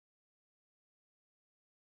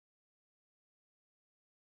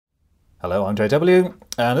Hello, I'm JW,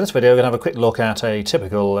 and in this video we're going to have a quick look at a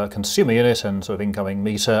typical consumer unit and sort of incoming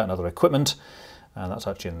meter and other equipment, and that's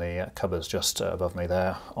actually in the cupboards just above me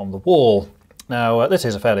there on the wall. Now this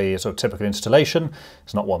is a fairly sort of typical installation.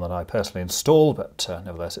 It's not one that I personally install, but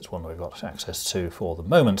nevertheless it's one we've got access to for the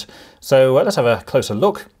moment. So let's have a closer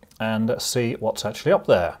look and see what's actually up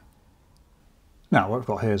there. Now what we've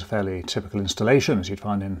got here is a fairly typical installation as you'd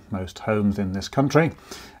find in most homes in this country.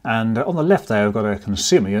 And on the left there we've got a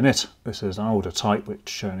consumer unit. This is an older type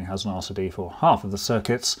which only has an RCD for half of the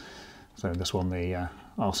circuits. So this one, the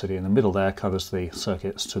RCD in the middle there, covers the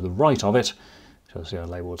circuits to the right of it, which is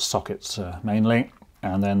labelled sockets mainly.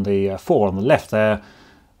 And then the 4 on the left there,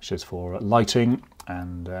 which is for lighting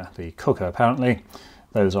and the cooker apparently.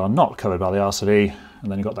 Those are not covered by the RCD.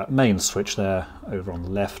 And then you've got that main switch there over on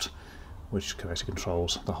the left, which basically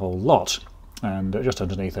controls the whole lot. And just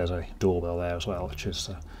underneath there's a doorbell there as well, which is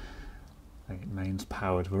a mains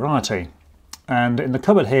powered variety. And in the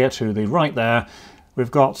cupboard here to the right there,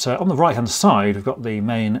 we've got on the right hand side we've got the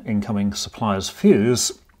main incoming supplier's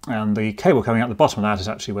fuse, and the cable coming out the bottom of that is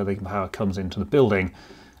actually where the power comes into the building.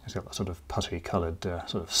 It's got that sort of putty coloured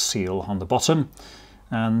sort of seal on the bottom.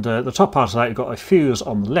 And the top part of that, you've got a fuse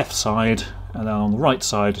on the left side, and then on the right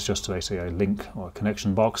side is just basically a link or a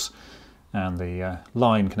connection box. And the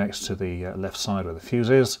line connects to the left side where the fuse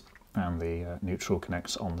is, and the neutral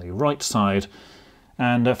connects on the right side.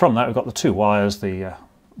 And from that we've got the two wires, the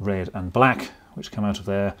red and black, which come out of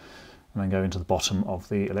there and then go into the bottom of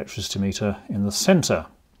the electricity meter in the centre.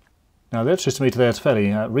 Now the electricity meter there is a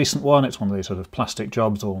fairly recent one. It's one of these sort of plastic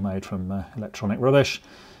jobs all made from electronic rubbish,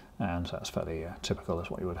 and that's fairly typical as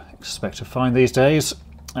what you would expect to find these days.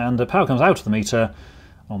 And the power comes out of the meter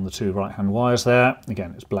on the two right hand wires there.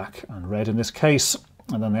 Again, it's black and red in this case,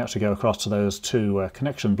 and then they actually go across to those two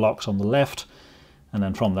connection blocks on the left, and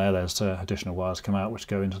then from there there's additional wires come out which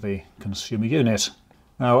go into the consumer unit.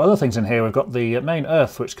 Now other things in here, we've got the main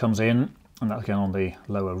earth which comes in, and that's again on the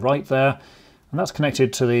lower right there, and that's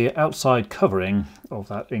connected to the outside covering of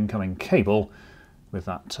that incoming cable with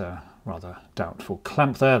that rather doubtful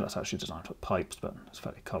clamp there. That's actually designed for pipes, but it's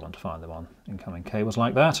fairly common to find them on incoming cables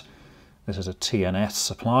like that. This is a TNS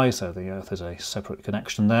supply, so the earth is a separate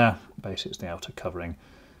connection there. Basically it's the outer covering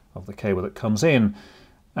of the cable that comes in.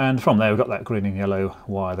 And from there we've got that green and yellow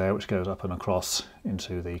wire there which goes up and across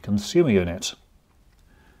into the consumer unit.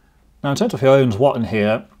 Now in terms of who owns what in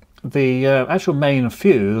here, the actual main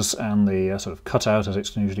fuse and the sort of cutout as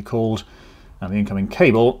it's usually called, and the incoming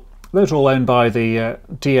cable, those are all owned by the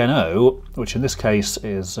DNO, which in this case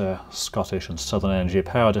is Scottish and Southern Energy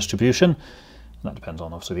Power Distribution. That depends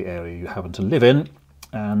on obviously the area you happen to live in,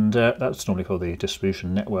 and that's normally called the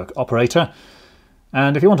distribution network operator.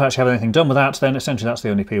 And if you want to actually have anything done with that, then essentially that's the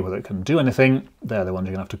only people that can do anything. They're the ones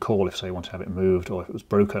you're going to have to call if, say, you want to have it moved, or if it was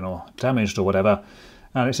broken or damaged or whatever.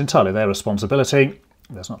 And it's entirely their responsibility.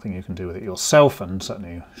 There's nothing you can do with it yourself, and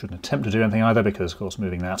certainly you shouldn't attempt to do anything either, because of course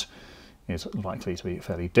moving that is likely to be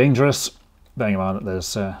fairly dangerous. Bearing in mind that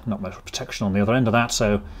there's not much protection on the other end of that,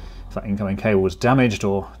 so if that incoming cable was damaged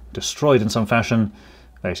or destroyed in some fashion,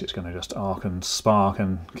 basically it's going to just arc and spark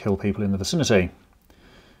and kill people in the vicinity.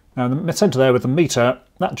 Now the centre there with the meter,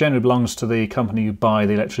 that generally belongs to the company you buy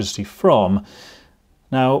the electricity from.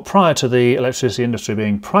 Now prior to the electricity industry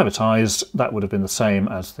being privatised, that would have been the same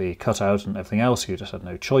as the cutout and everything else. You just had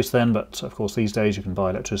no choice then, but of course these days you can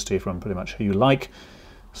buy electricity from pretty much who you like.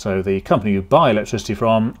 So the company you buy electricity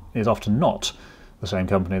from is often not the same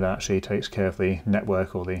company that actually takes care of the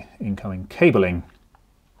network or the incoming cabling.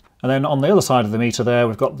 And then on the other side of the meter there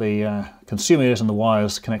we've got the consumer unit and the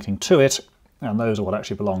wires connecting to it, and those are what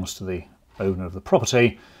actually belongs to the owner of the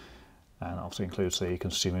property, and obviously includes the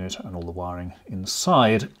consumer unit and all the wiring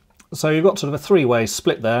inside. So you've got sort of a three-way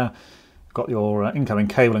split there. You've got your incoming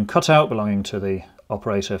cable and cutout belonging to the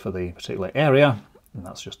operator for the particular area, and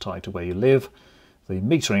that's just tied to where you live. The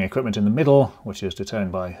metering equipment in the middle, which is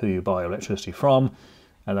determined by who you buy electricity from,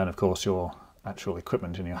 and then of course your actual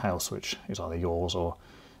equipment in your house, which is either yours or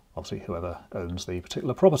obviously whoever owns the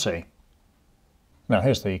particular property. Now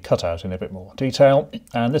here's the cutout in a bit more detail,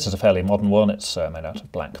 and this is a fairly modern one. It's made out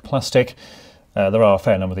of black plastic. There are a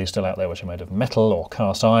fair number of these still out there which are made of metal or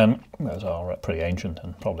cast iron. Those are pretty ancient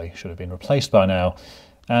and probably should have been replaced by now.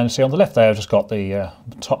 And see on the left there I've just got the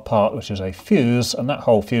top part, which is a fuse, and that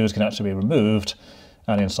whole fuse can actually be removed,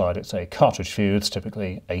 and inside it's a cartridge fuse,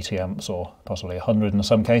 typically 80 amps or possibly 100 in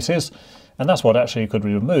some cases, and that's what actually could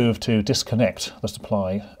be removed to disconnect the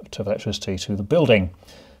supply of electricity to the building.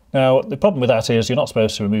 Now the problem with that is you're not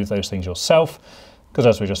supposed to remove those things yourself, because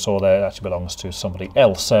as we just saw there, it actually belongs to somebody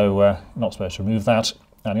else, so you're not supposed to remove that.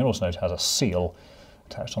 And you'll also note it has a seal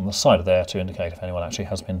attached on the side of there to indicate if anyone actually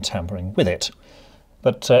has been tampering with it.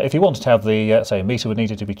 But if you wanted to have the, say, meter would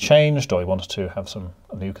needed to be changed, or you wanted to have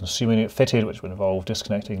a new consumer unit fitted, which would involve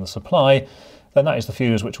disconnecting the supply, then that is the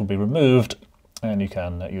fuse which will be removed, and you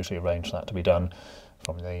can usually arrange that to be done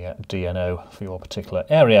from the DNO for your particular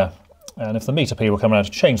area. And if the meter people come around to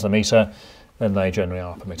change the meter, then they generally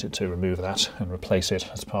are permitted to remove that and replace it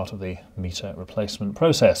as part of the meter replacement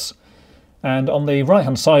process. And on the right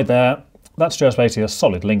hand side there, that's just basically a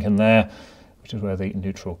solid link in there, which is where the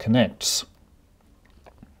neutral connects.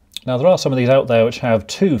 Now there are some of these out there which have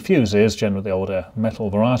two fuses, generally the older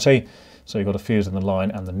metal variety. So you've got a fuse in the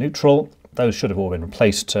line and the neutral. Those should have all been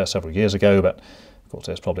replaced several years ago, but of course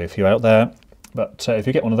there's probably a few out there. But if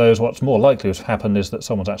you get one of those, what's more likely to have happened is that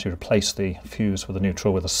someone's actually replaced the fuse for the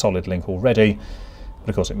neutral with a solid link already. But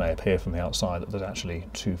of course it may appear from the outside that there's actually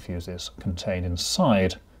two fuses contained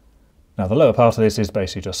inside. Now the lower part of this is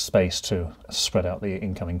basically just space to spread out the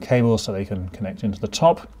incoming cables so they can connect into the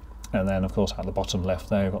top. And then of course at the bottom left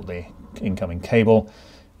there you've got the incoming cable.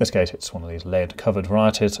 In this case it's one of these lead covered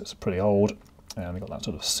varieties, it's pretty old. And we've got that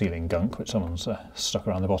sort of sealing gunk which someone's stuck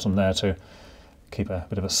around the bottom there to keep a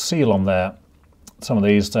bit of a seal on there. Some of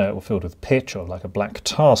these were filled with pitch or like a black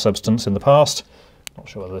tar substance in the past. Not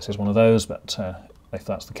sure whether this is one of those, but if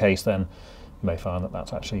that's the case then you may find that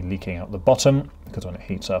that's actually leaking out the bottom, because when it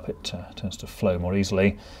heats up it tends to flow more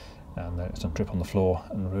easily and then it's going to drip on the floor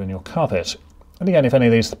and ruin your carpet. And again, if any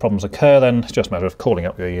of these problems occur, then it's just a matter of calling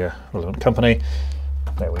up the relevant company.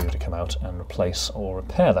 They will usually come out and replace or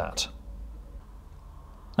repair that.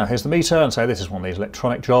 Now here's the meter, and so this is one of these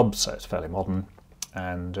electronic jobs, so it's fairly modern.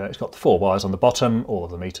 And it's got the 4 wires on the bottom. All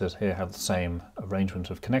of the meters here have the same arrangement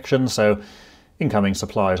of connections. So incoming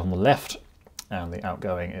supply is on the left and the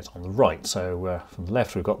outgoing is on the right. So from the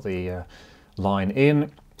left we've got the line in,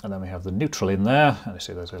 and then we have the neutral in there, and you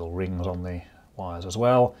see those little rings on the wires as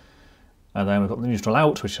well. And then we've got the neutral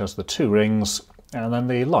out, which has the 2 rings, and then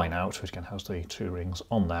the line out, which again has the 2 rings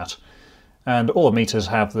on that. And all the meters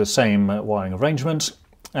have the same wiring arrangement,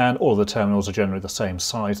 and all of the terminals are generally the same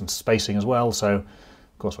size and spacing as well. So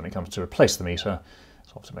of course when it comes to replace the meter,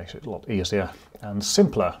 it obviously makes it a lot easier and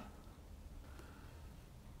simpler.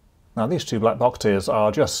 Now these 2 black boxes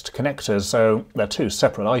are just connectors, so they're 2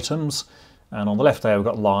 separate items. And on the left there we've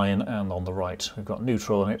got line, and on the right we've got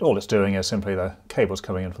neutral, and all it's doing is simply the cable's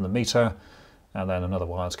coming in from the meter, and then another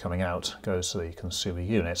wire's coming out, goes to the consumer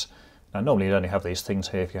unit. Now normally you'd only have these things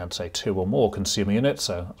here if you had, say, 2 or more consumer units,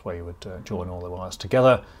 so that's where you would join all the wires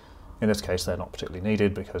together. In this case they're not particularly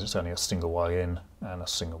needed because it's only a single wire in and a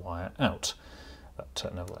single wire out.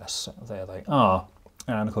 But nevertheless, there they are.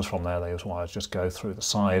 And of course from there those wires just go through the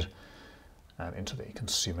side and into the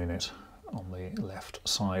consumer unit on the left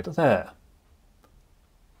side there.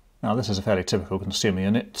 Now this is a fairly typical consumer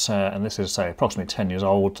unit, and this is, say, approximately 10 years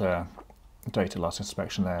old, dated last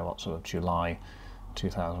inspection there, sort of July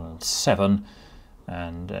 2007,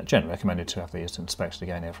 and generally recommended to have these inspected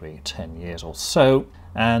again every 10 years or so.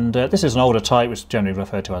 And this is an older type, which is generally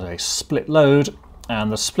referred to as a split load,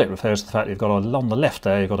 and the split refers to the fact that you've got on the left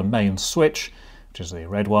there, you've got a main switch, which is the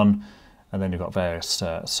red one, and then you've got various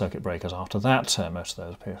circuit breakers after that. Most of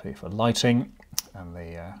those appear to be for lighting, and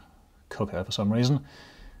the cooker for some reason.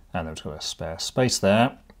 And then we've got a spare space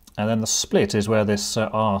there. And then the split is where this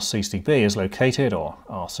RCCB is located, or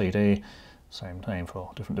RCD, same name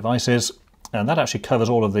for different devices. And that actually covers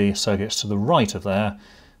all of the circuits to the right of there.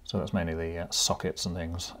 So that's mainly the sockets and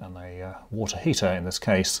things, and a water heater in this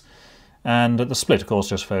case. And the split, of course,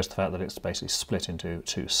 just refers to the fact that it's basically split into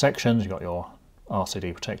 2 sections. You've got your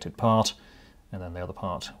RCD protected part, and then the other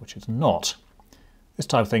part which is not. This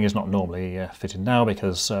type of thing is not normally fitted now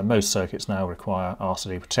because most circuits now require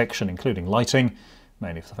RCD protection, including lighting,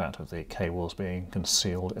 mainly for the fact of the cables being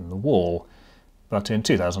concealed in the wall. But in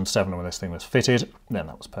 2007, when this thing was fitted, then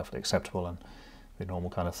that was perfectly acceptable and the normal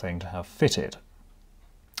kind of thing to have fitted.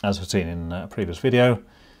 As we've seen in a previous video,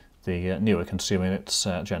 the newer consumer units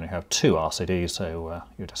generally have 2 RCDs, so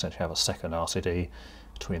you'd essentially have a second RCD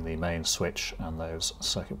between the main switch and those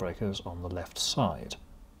circuit breakers on the left side.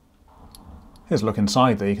 Here's a look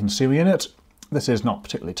inside the consumer unit. This is not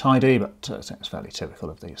particularly tidy, but it's fairly typical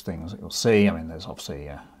of these things that you'll see. I mean, there's obviously,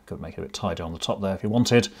 could make it a bit tidy on the top there if you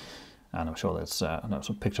wanted. And I'm sure there's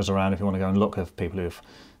some pictures around if you want to go and look of people who've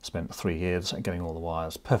spent 3 years getting all the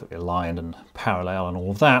wires perfectly aligned and parallel and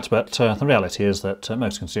all of that. But the reality is that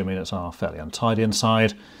most consumer units are fairly untidy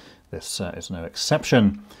inside. This is no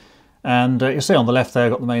exception. And you see on the left there,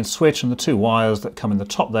 you've got the main switch and the 2 wires that come in the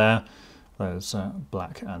top there. Those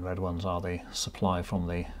black and red ones are the supply from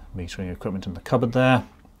the metering equipment in the cupboard there.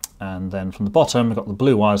 And then from the bottom, we've got the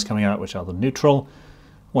blue wires coming out, which are the neutral.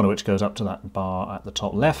 one of which goes up to that bar at the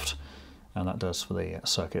top left, and that does for the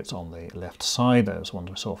circuits on the left side. Those ones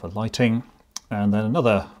we saw for lighting. And then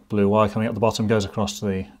another blue wire coming up the bottom goes across to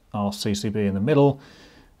the RCCB in the middle,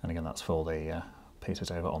 and again that's for the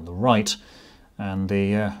pieces over on the right. And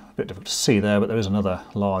the a bit difficult to see there, but there is another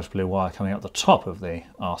large blue wire coming up the top of the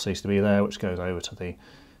RCCB there, which goes over to the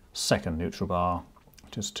second neutral bar,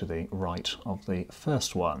 which is to the right of the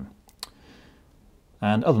first one.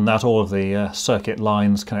 And other than that, all of the circuit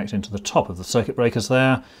lines connect into the top of the circuit breakers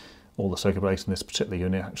there. All the circuit breakers in this particular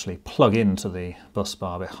unit actually plug into the bus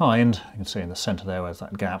bar behind. You can see in the centre there where's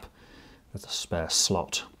that gap with the spare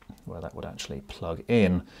slot where that would actually plug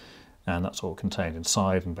in. And that's all contained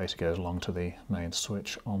inside and basically goes along to the main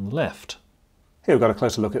switch on the left. Here we've got a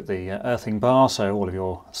closer look at the earthing bar, so all of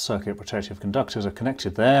your circuit protective conductors are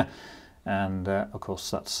connected there, and of course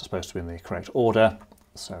that's supposed to be in the correct order,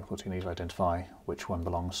 so of course you need to identify which one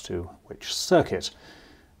belongs to which circuit.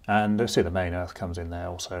 And you see the main earth comes in there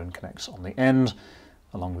also and connects on the end,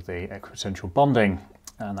 along with the equipotential bonding,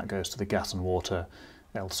 and that goes to the gas and water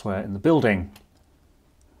elsewhere in the building.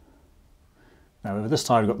 Now over this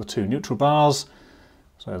side we've got the two neutral bars,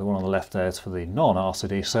 so the one on the left there is for the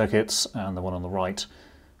non-RCD circuits and the one on the right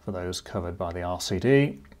for those covered by the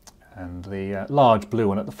RCD. And the large blue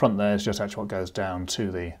one at the front there is just actually what goes down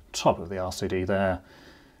to the top of the RCD there,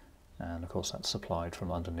 and of course that's supplied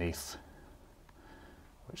from underneath,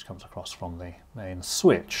 which comes across from the main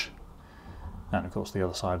switch. And of course the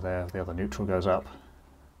other side there, the other neutral goes up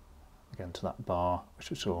again to that bar which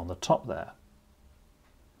we saw on the top there.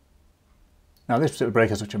 Now these particular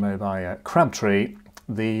breakers, which are made by Crabtree,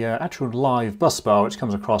 the actual live bus bar which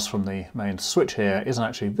comes across from the main switch here isn't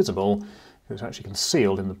actually visible. It's actually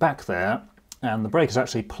concealed in the back there, and the breakers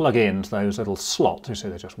actually plug into those little slots. You see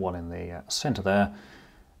there's just one in the centre there,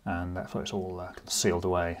 and therefore it's all concealed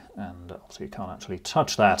away, and obviously you can't actually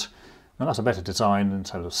touch that. Now that's a better design in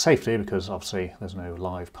terms of safety, because obviously there's no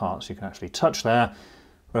live parts you can actually touch there,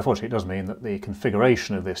 but unfortunately it does mean that the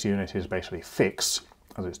configuration of this unit is basically fixed,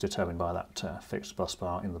 as it's determined by that fixed bus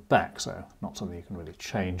bar in the back, so not something you can really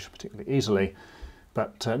change particularly easily,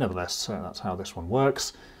 but nevertheless that's how this one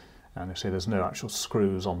works. And you see there's no actual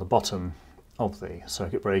screws on the bottom of the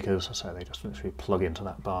circuit breakers, so they just literally plug into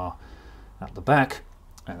that bar at the back,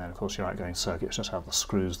 and then of course your outgoing circuits just have the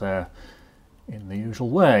screws there in the usual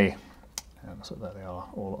way, and so there they are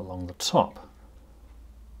all along the top.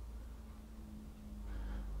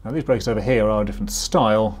 Now these breakers over here are a different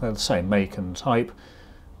style, they're the same make and type,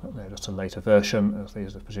 but they're just a later version, as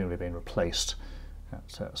these have presumably been replaced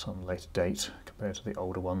at some later date compared to the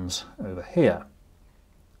older ones over here.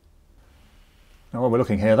 Now while we're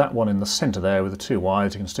looking here, that one in the centre there with the two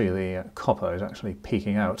wires, you can see the copper is actually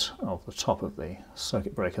peeking out of the top of the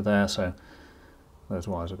circuit breaker there, so those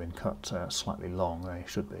wires have been cut slightly long. They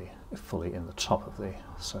should be fully in the top of the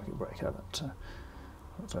circuit breaker, but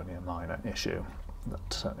that's only a minor issue. But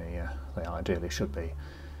certainly they ideally should be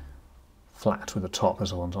flat with the top as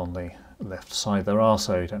the ones on the left side there are,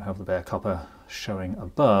 so you don't have the bare copper showing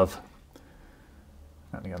above.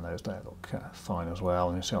 And again, those there look fine as well,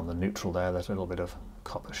 and you see on the neutral there there's a little bit of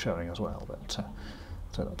copper showing as well, but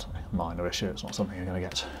so that's a minor issue. It's not something you're going to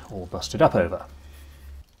get all busted up over.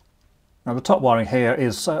 Now the top wiring here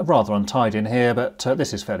is rather untidy in here, but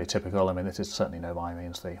this is fairly typical. I mean, this is certainly no by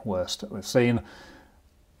means the worst that we've seen.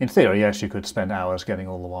 In theory, yes, you could spend hours getting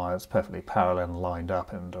all the wires perfectly parallel and lined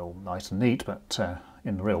up and all nice and neat, but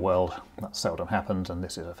in the real world that seldom happens, and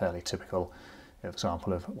this is a fairly typical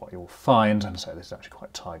example of what you'll find, and so this is actually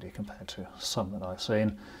quite tidy compared to some that I've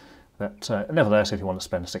seen. But nevertheless, if you want to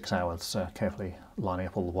spend 6 hours carefully lining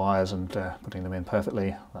up all the wires and putting them in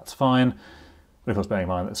perfectly, that's fine. But of course, bearing in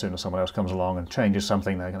mind that as soon as someone else comes along and changes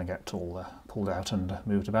something, they're going to get all pulled out and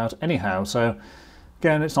moved about anyhow. So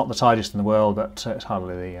again, it's not the tidiest in the world, but it's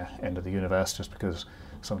hardly the end of the universe just because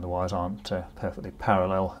some of the wires aren't perfectly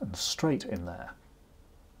parallel and straight in there.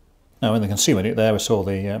 Now in the consumer unit there we saw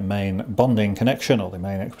the main bonding connection, or the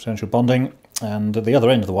main equipotential bonding, and the other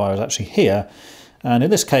end of the wire is actually here, and in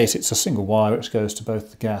this case it's a single wire which goes to both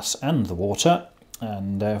the gas and the water,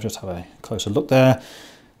 and we'll just have a closer look there.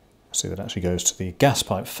 See that actually goes to the gas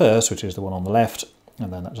pipe first, which is the one on the left,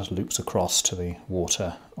 and then that just loops across to the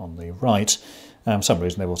water on the right. For some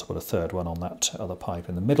reason they've also put a third one on that other pipe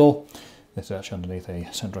in the middle. This is actually underneath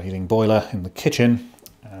a central heating boiler in the kitchen,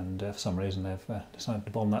 and for some reason they've decided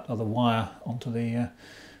to bond that other wire onto the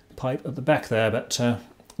pipe at the back there, but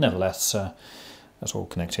nevertheless that's all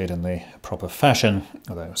connected in the proper fashion,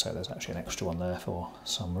 although so there's actually an extra one there for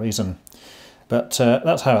some reason. But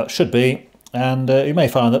that's how it should be, and you may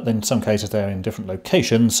find that in some cases they're in different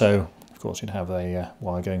locations, so of course you'd have a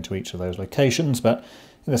wire going to each of those locations, but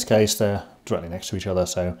In this case, they're directly next to each other,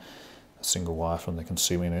 so a single wire from the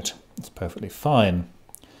consumer unit is perfectly fine.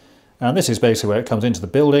 And this is basically where it comes into the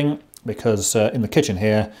building, because in the kitchen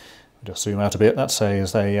here, just zoom out a bit, that's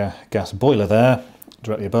a gas boiler there,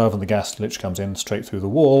 directly above, and the gas literally comes in straight through the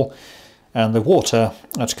wall. And the water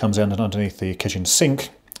actually comes in underneath the kitchen sink,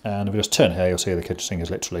 and if we just turn here, you'll see the kitchen sink is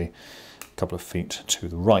literally a couple of feet to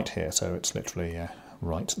the right here, so it's literally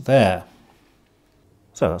right there.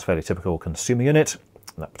 So that's a fairly typical consumer unit.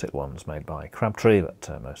 That particular one's made by Crabtree,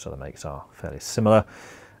 but most other makes are fairly similar.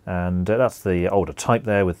 And that's the older type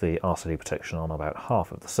there with the RCD protection on about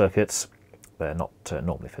half of the circuits. They're not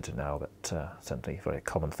normally fitted now, but certainly a very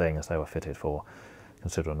common thing, as they were fitted for a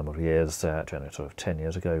considerable number of years, generally sort of 10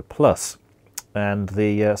 years ago plus. And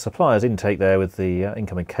the supplier's intake there with the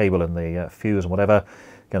incoming cable and the fuse and whatever,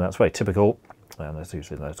 again, that's very typical, and that's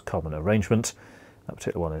usually the most common arrangement. That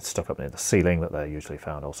particular one is stuck up near the ceiling, but they're usually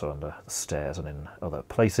found also under the stairs and in other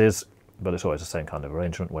places. But it's always the same kind of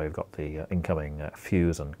arrangement where you've got the incoming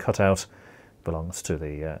fuse and cutout, belongs to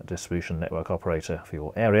the distribution network operator for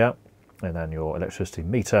your area, and then your electricity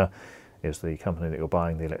meter is the company that you're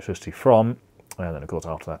buying the electricity from, and then of course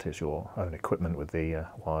after that is your own equipment with the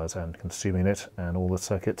wires and consumer unit and all the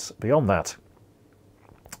circuits beyond that.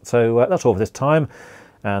 So that's all for this time,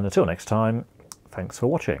 and until next time, thanks for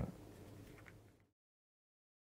watching.